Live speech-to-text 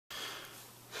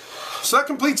So that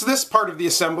completes this part of the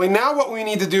assembly. Now what we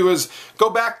need to do is go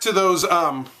back to those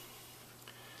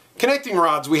connecting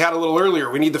rods we had a little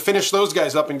earlier. We need to finish those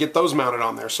guys up and get those mounted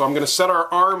on there. So I'm going to set our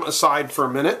arm aside for a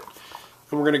minute,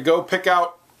 and we're going to go pick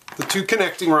out the two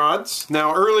connecting rods.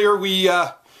 Now earlier we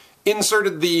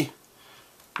inserted the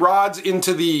rods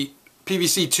into the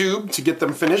PVC tube to get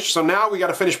them finished. So now we got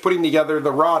to finish putting together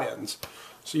the rod ends.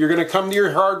 So you're going to come to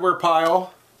your hardware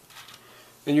pile,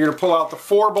 and you're going to pull out the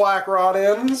 4 black rod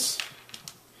ends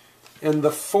and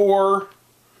the 4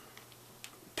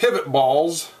 pivot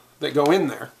balls that go in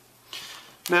there.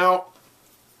 Now,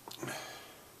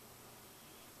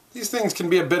 these things can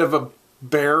be a bit of a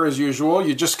bear as usual.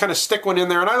 You just kind of stick one in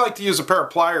there, and I like to use a pair of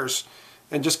pliers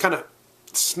and just kind of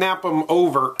snap them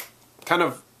over, kind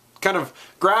of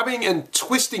grabbing and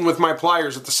twisting with my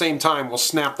pliers at the same time will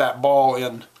snap that ball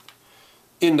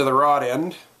into the rod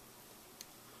end.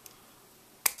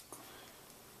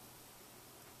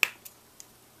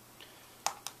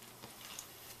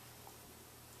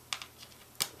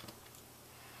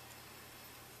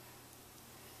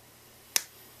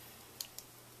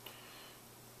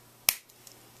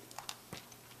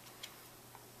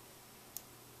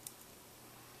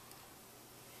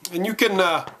 And you can,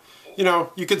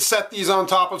 you could set these on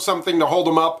top of something to hold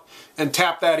them up and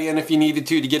tap that in if you needed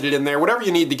to get it in there. Whatever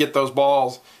you need to get those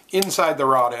balls inside the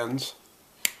rod ends.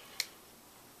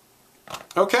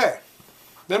 Okay,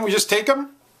 then we just take them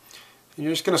and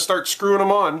you're just going to start screwing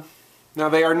them on. Now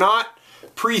they are not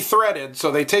pre-threaded, so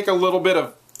they take a little bit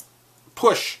of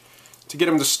push to get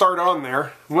them to start on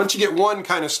there. Once you get one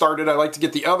kind of started, I like to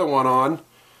get the other one on,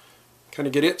 kind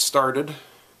of get it started.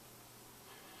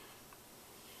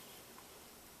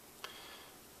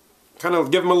 Kind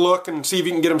of give them a look and see if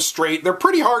you can get them straight. They're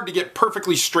pretty hard to get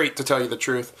perfectly straight, to tell you the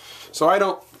truth. So I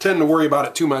don't tend to worry about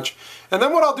it too much. And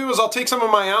then what I'll do is I'll take some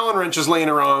of my Allen wrenches laying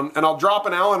around and I'll drop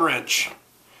an Allen wrench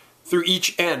through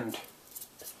each end.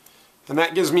 And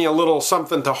that gives me a little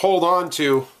something to hold on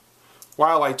to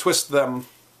while I twist them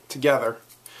together.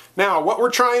 Now what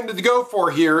we're trying to go for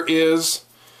here is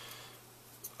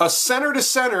a center to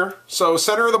center, so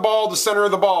center of the ball to center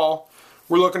of the ball.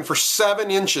 We're looking for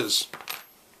 7 inches.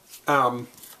 Now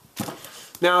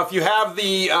if you have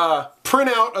the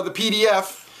printout of the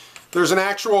PDF, there's an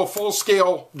actual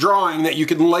full-scale drawing that you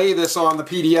can lay this on the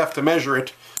PDF to measure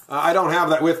it. I don't have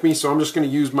that with me, so I'm just going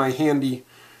to use my handy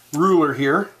ruler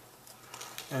here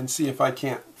and see if I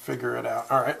can't figure it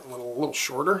out. Alright, a little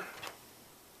shorter.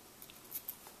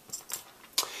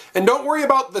 And don't worry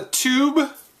about the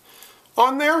tube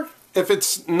on there. If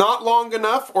it's not long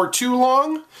enough or too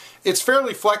long, it's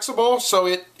fairly flexible, so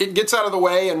it gets out of the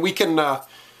way, and we can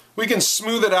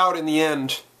smooth it out in the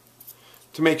end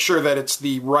to make sure that it's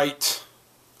the right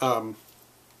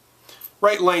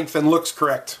right length and looks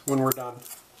correct when we're done.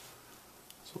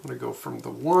 So I'm going to go from the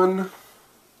 1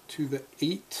 to the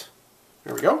 8.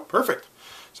 There we go, perfect.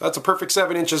 So that's a perfect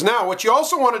 7 inches. Now what you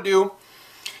also want to do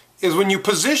is when you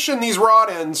position these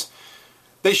rod ends,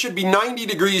 they should be 90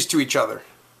 degrees to each other.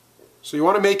 So you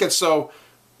want to make it so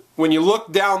when you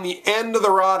look down the end of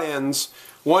the rod ends,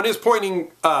 one is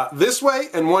pointing this way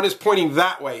and one is pointing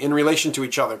that way in relation to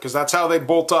each other, because that's how they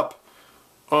bolt up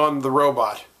on the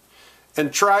robot.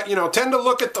 And try, tend to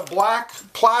look at the black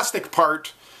plastic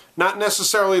part, not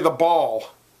necessarily the ball,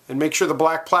 and make sure the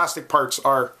black plastic parts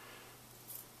are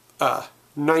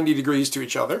 90 degrees to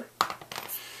each other.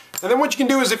 And then what you can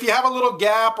do is if you have a little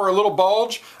gap or a little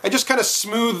bulge, I just kind of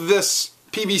smooth this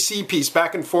PVC piece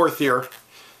back and forth here,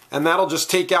 and that'll just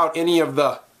take out any of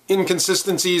the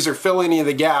inconsistencies or fill any of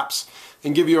the gaps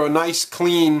and give you a nice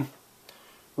clean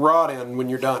rod end when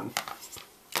you're done.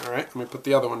 Alright, let me put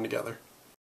the other one together.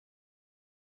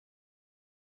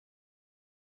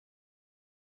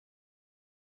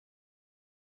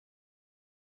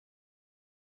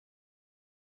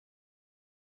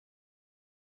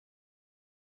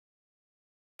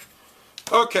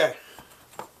 Okay,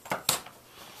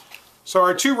 so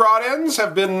our 2 rod ends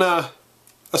have been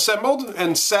assembled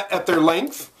and set at their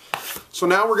length. So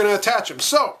now we're going to attach them.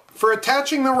 So for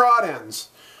attaching the rod ends,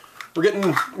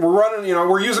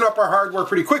 we're using up our hardware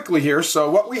pretty quickly here. So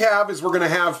what we have is we're going to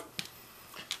have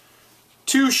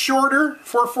 2 shorter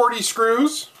 440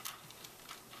 screws.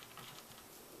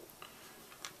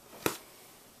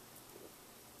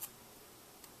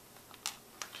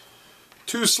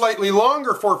 Two slightly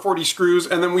longer 440 screws,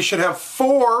 and then we should have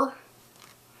 4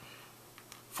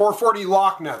 440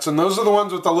 lock nuts, and those are the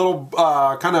ones with the little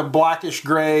kind of blackish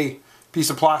gray piece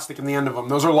of plastic in the end of them.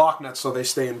 Those are lock nuts, so they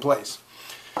stay in place.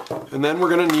 And then we're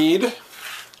going to need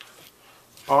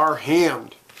our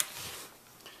hand.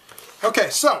 Okay,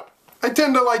 so I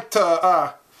tend to like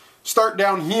to start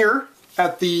down here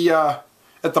at the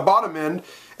bottom end.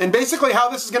 And basically how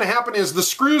this is going to happen is the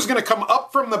screw is going to come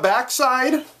up from the back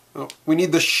side. Oh, we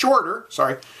need the shorter,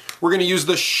 sorry. We're going to use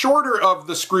the shorter of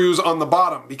the screws on the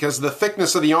bottom because the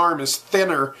thickness of the arm is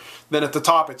thinner than at the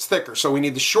top, it's thicker. So we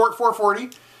need the short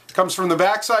 440. It comes from the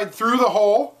back side through the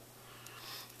hole.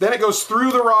 Then it goes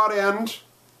through the rod end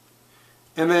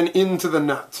and then into the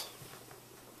nut.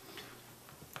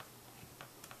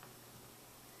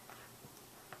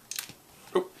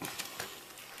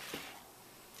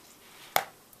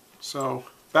 So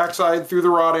backside through the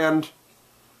rod end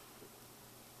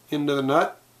into the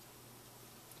nut.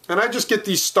 And I just get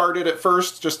these started at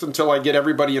first just until I get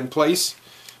everybody in place.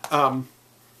 Then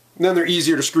they're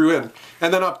easier to screw in.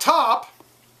 And then up top,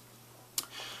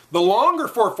 the longer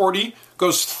 440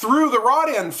 goes through the rod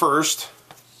end first,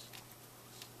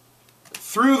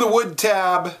 through the wood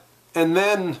tab, and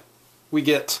then we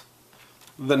get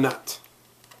the nut.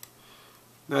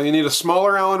 Now you need a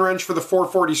smaller Allen wrench for the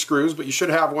 440 screws, but you should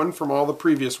have one from all the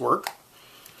previous work.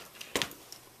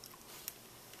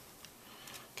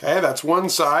 Okay, that's one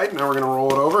side. Now we're going to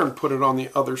roll it over and put it on the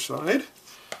other side.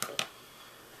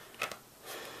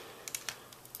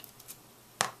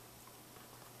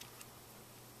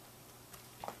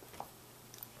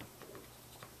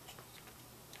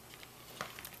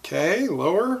 Okay,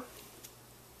 lower.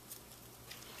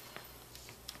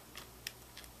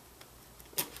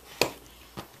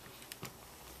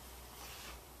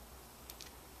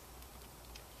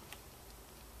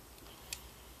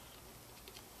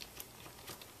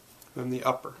 And the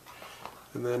upper.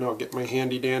 And then I'll get my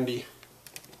handy dandy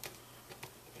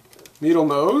needle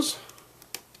nose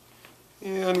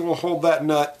and we'll hold that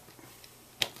nut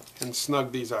and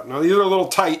snug these up. Now these are a little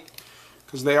tight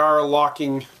because they are a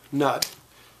locking nut,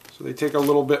 so they take a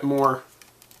little bit more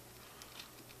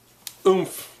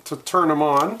oomph to turn them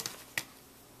on.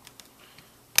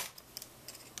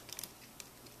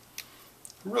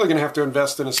 I'm really going to have to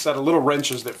invest in a set of little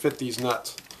wrenches that fit these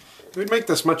nuts. It would make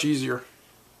this much easier.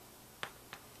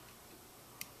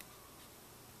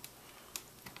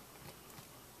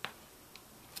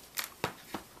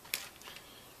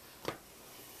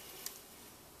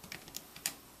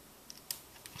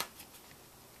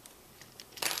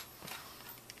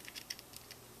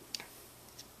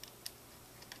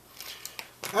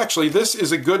 Actually, this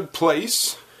is a good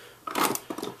place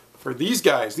for these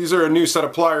guys. These are a new set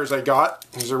of pliers I got.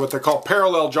 These are what they call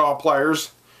parallel jaw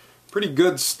pliers. Pretty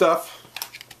good stuff.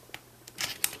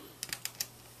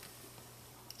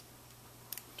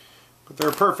 But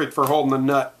they're perfect for holding the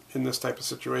nut in this type of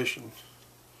situation.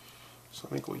 So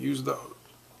I think we'll use those.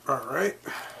 All right.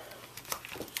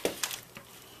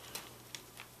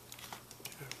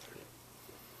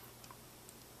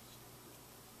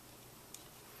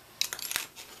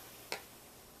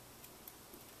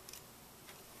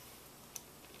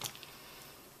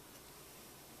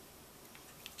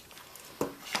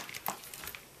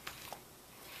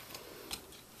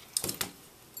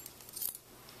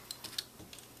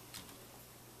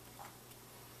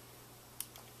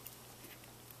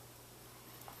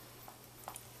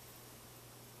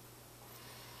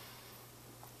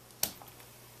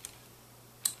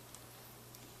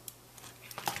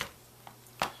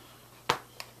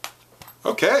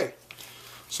 Okay,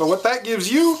 so what that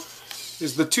gives you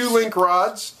is the 2 link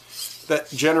rods that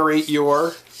generate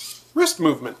your wrist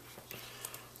movement.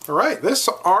 Alright, this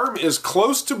arm is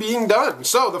close to being done.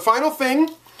 So the final thing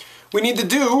we need to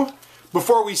do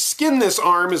before we skin this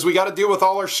arm is we got to deal with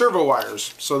all our servo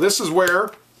wires. So this is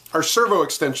where our servo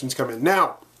extensions come in.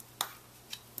 Now,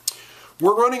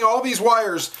 we're running all these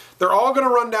wires. They're all going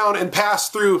to run down and pass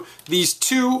through these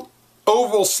 2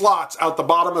 oval slots out the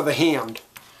bottom of the hand.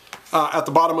 At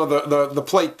the bottom of the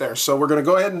plate there. So we're going to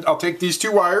go ahead and I'll take these 2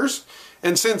 wires,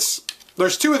 and since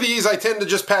there's 2 of these, I tend to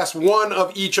just pass 1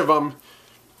 of each of them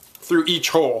through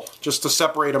each hole just to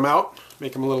separate them out,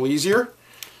 make them a little easier.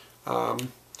 And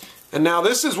now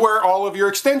this is where all of your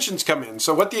extensions come in.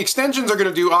 So what the extensions are going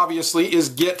to do obviously is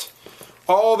get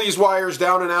all these wires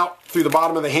down and out through the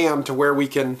bottom of the hand to where we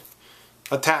can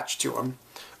attach to them.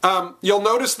 You'll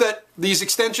notice that these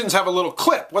extensions have a little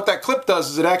clip. What that clip does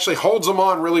is it actually holds them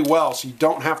on really well, so you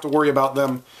don't have to worry about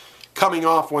them coming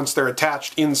off once they're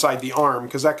attached inside the arm,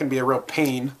 because that can be a real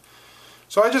pain.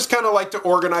 So I just kind of like to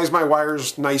organize my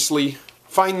wires nicely,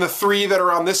 find the 3 that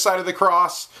are on this side of the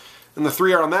cross, and the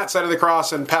 3 are on that side of the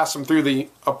cross, and pass them through the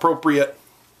appropriate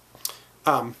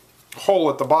hole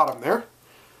at the bottom there.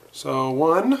 So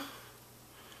 1.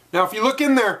 Now if you look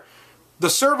in there, the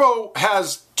servo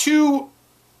has 2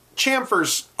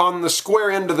 chamfers on the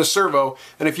square end of the servo,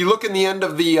 and if you look in the end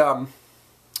of the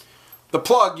the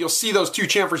plug, you'll see those two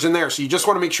chamfers in there. So you just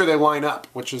want to make sure they line up,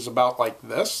 which is about like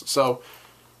this. So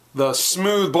the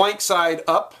smooth blank side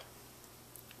up,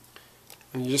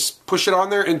 and you just push it on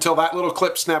there until that little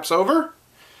clip snaps over.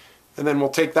 And then we'll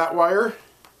take that wire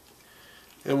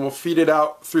and we'll feed it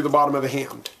out through the bottom of the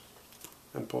hand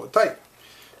and pull it tight.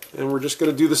 And we're just going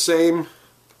to do the same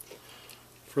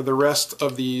for the rest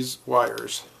of these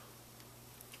wires.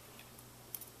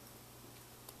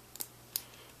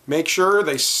 Make sure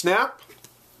they snap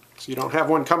so you don't have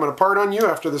one coming apart on you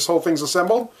after this whole thing's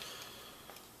assembled.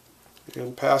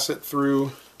 And pass it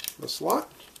through the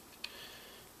slot.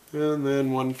 And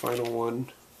then one final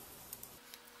one.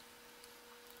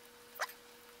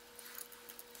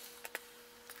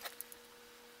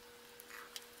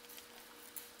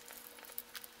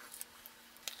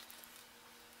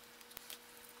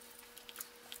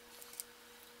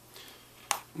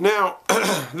 Now,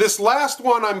 this last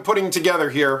one I'm putting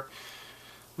together here,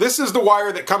 this is the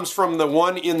wire that comes from the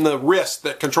one in the wrist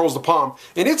that controls the palm.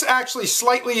 And it's actually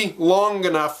slightly long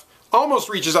enough, almost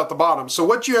reaches out the bottom. So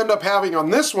what you end up having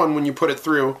on this one when you put it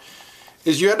through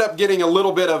is you end up getting a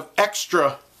little bit of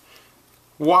extra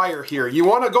wire here. You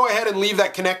want to go ahead and leave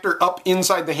that connector up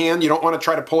inside the hand. You don't want to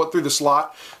try to pull it through the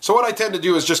slot. So what I tend to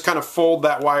do is just kind of fold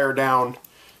that wire down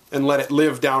and let it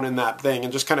live down in that thing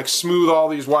and just kind of smooth all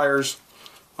these wires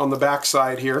on the back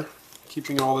side here,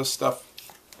 keeping all this stuff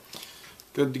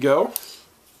good to go.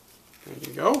 There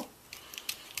you go.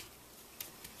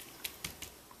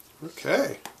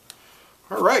 Okay.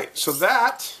 Alright, so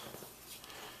that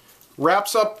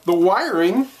wraps up the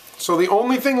wiring. So the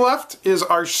only thing left is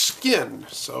our skin.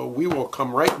 So we will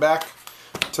come right back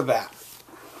to that.